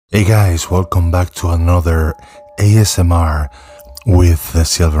Hey guys, welcome back to another ASMR with the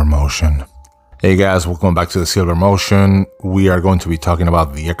Silver Motion. Hey guys, welcome back to the Silver Motion. We are going to be talking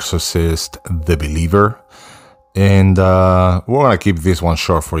about The Exorcist, The Believer. And we're going to keep this one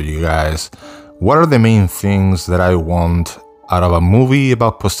short for you guys. What are the main things that I want out of a movie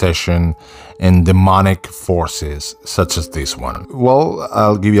about possession and demonic forces such as this one? Well,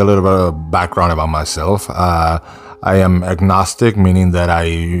 I'll give you a little bit of background about myself. I am agnostic, meaning that I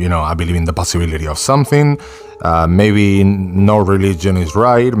believe in the possibility of something. Maybe no religion is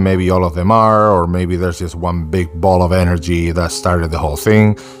right, maybe all of them are, or maybe there's just one big ball of energy that started the whole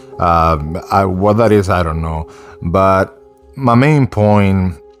thing. What that is, I don't know. But my main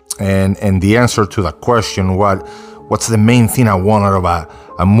point and the answer to the question, what's the main thing I want out of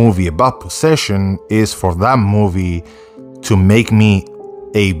a movie about possession, is for that movie to make me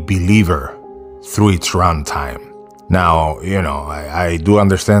a believer through its runtime. Now, I do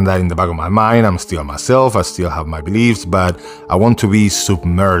understand that in the back of my mind, I'm still myself, I still have my beliefs, but I want to be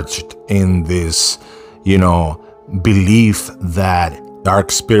submerged in this, belief that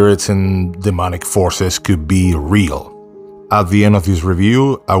dark spirits and demonic forces could be real. At the end of this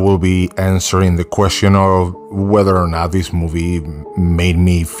review, I will be answering the question of whether or not this movie made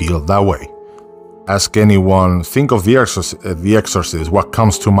me feel that way. Ask anyone, think of The Exorcist, what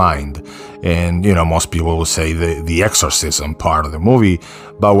comes to mind? And, most people will say the exorcism part of the movie,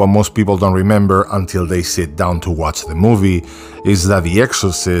 but what most people don't remember until they sit down to watch the movie is that The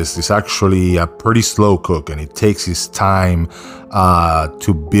Exorcist is actually a pretty slow cook, and it takes its time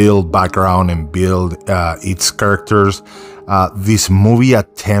to build background and build its characters. This movie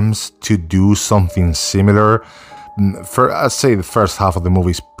attempts to do something similar. I'd say the first half of the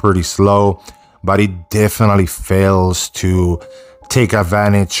movie is pretty slow, but it definitely fails to take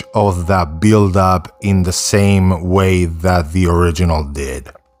advantage of that build-up in the same way that the original did.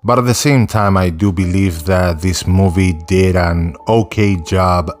 But at the same time, I do believe that this movie did an okay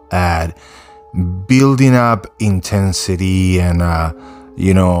job at building up intensity and,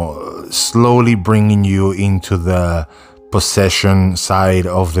 slowly bringing you into the possession side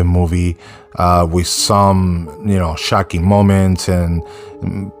of the movie with some, shocking moments and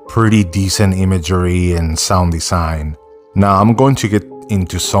pretty decent imagery and sound design. Now, I'm going to get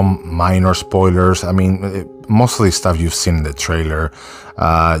into some minor spoilers. I mean, most of the stuff you've seen in the trailer.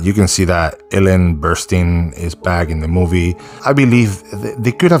 You can see that Ellen Burstyn is back in the movie. I believe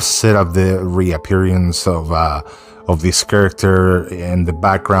they could have set up the reappearance of this character and the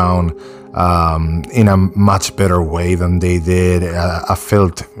background in a much better way than they did. I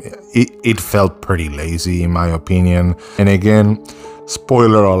felt it felt pretty lazy, in my opinion. And again,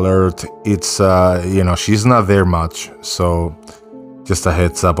 spoiler alert, it's she's not there much, so just a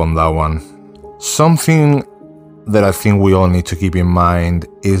heads up on that one. Something that I think we all need to keep in mind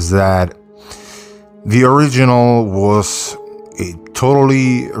is that the original was a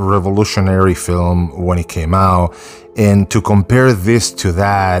totally revolutionary film when it came out, and to compare this to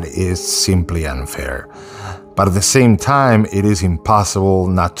that is simply unfair. But at the same time, it is impossible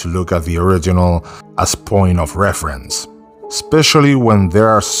not to look at the original as point of reference, especially when there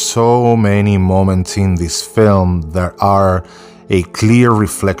are so many moments in this film that are a clear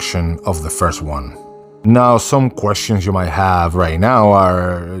reflection of the first one. Now, some questions you might have right now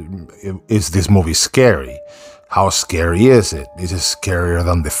are, is this movie scary? How scary is it? Is it scarier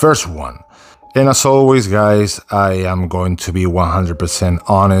than the first one? And as always, guys, I am going to be 100%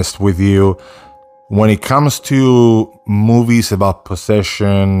 honest with you. When it comes to movies about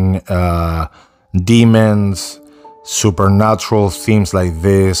possession, demons, supernatural themes like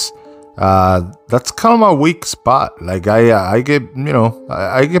this, that's kind of my weak spot. Like I get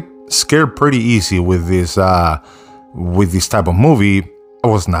scared pretty easy with this type of movie. I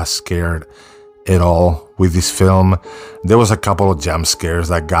was not scared at all with this film. There was a couple of jump scares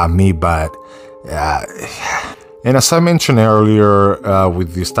that got me, but and as I mentioned earlier,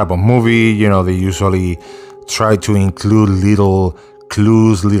 with this type of movie, they usually try to include little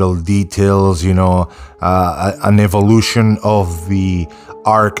clues, little details, an evolution of the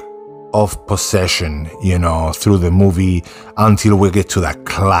arc of possession, through the movie until we get to that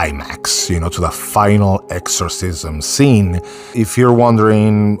climax, to the final exorcism scene. If you're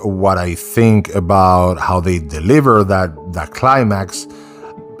wondering what I think about how they deliver that climax,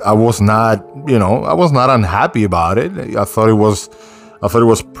 I was not unhappy about it. I thought it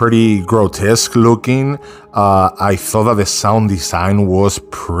was pretty grotesque looking. I thought that the sound design was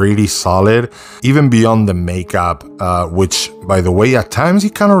pretty solid, even beyond the makeup, which, by the way, at times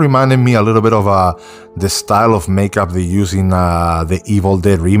it kind of reminded me a little bit of the style of makeup they use in the Evil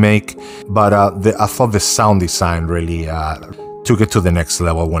Dead remake. But I thought the sound design really took it to the next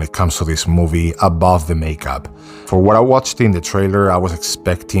level when it comes to this movie above the makeup. For what I watched in the trailer, I was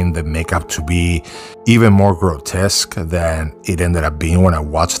expecting the makeup to be even more grotesque than it ended up being when I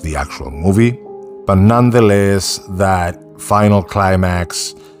watched the actual movie. But nonetheless, that final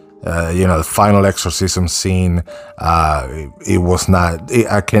climax, the final exorcism scene, it was not,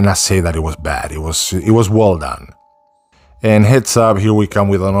 I cannot say that it was bad. It was well done. And heads up, here we come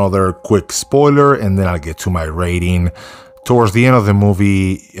with another quick spoiler, and then I'll get to my rating. Towards the end of the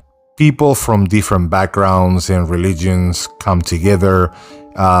movie, people from different backgrounds and religions come together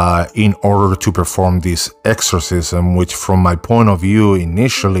in order to perform this exorcism, which from my point of view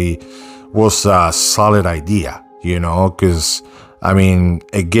initially was a solid idea, because, I mean,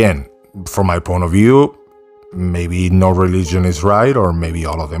 again, from my point of view, maybe no religion is right, or maybe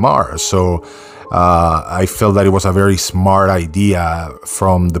all of them are. So I felt that it was a very smart idea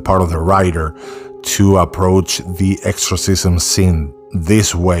from the part of the writer to approach the exorcism scene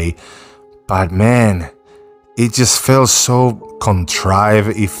this way. But man, it just felt so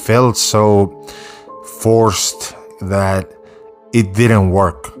contrived. It felt so forced that it didn't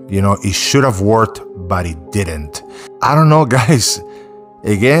work. It should have worked, but it didn't. I don't know, guys.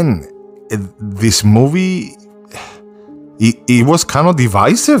 Again, this movie, it was kind of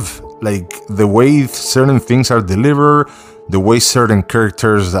divisive. Like the way certain things are delivered, the way certain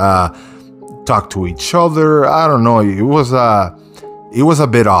characters talk to each other. I don't know. It was a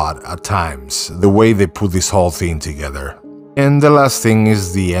bit odd at times, the way they put this whole thing together. And the last thing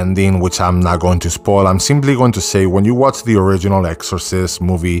is the ending, which I'm not going to spoil. I'm simply going to say, when you watch the original Exorcist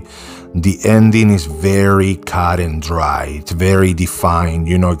movie, the ending is very cut and dry. It's very defined.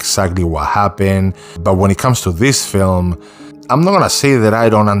 You know exactly what happened. But when it comes to this film, I'm not going to say that I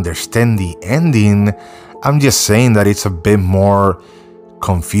don't understand the ending. I'm just saying that it's a bit more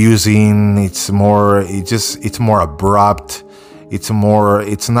confusing. It's more abrupt. It's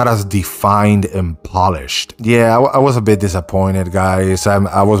not as defined and polished. Yeah, I was a bit disappointed, guys.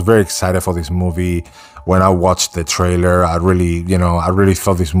 I was very excited for this movie. When I watched the trailer, I really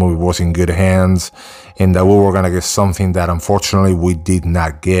thought this movie was in good hands and that we were gonna get something that unfortunately we did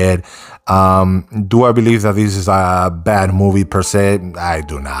not get. Do I believe that this is a bad movie per se? I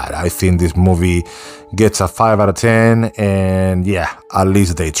do not. I think this movie gets a 5 out of 10, and yeah, at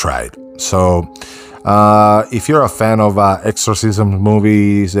least they tried. So if you're a fan of exorcism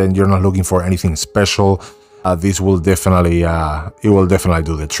movies and you're not looking for anything special, this will definitely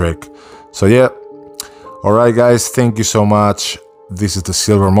do the trick. So yeah. Alright guys, thank you so much. This is the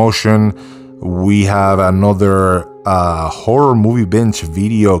Silver Motion. We have another horror movie binge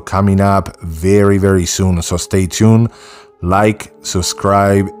video coming up very, very soon. So stay tuned, like,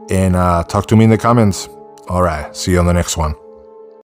 subscribe, and talk to me in the comments. Alright, see you on the next one.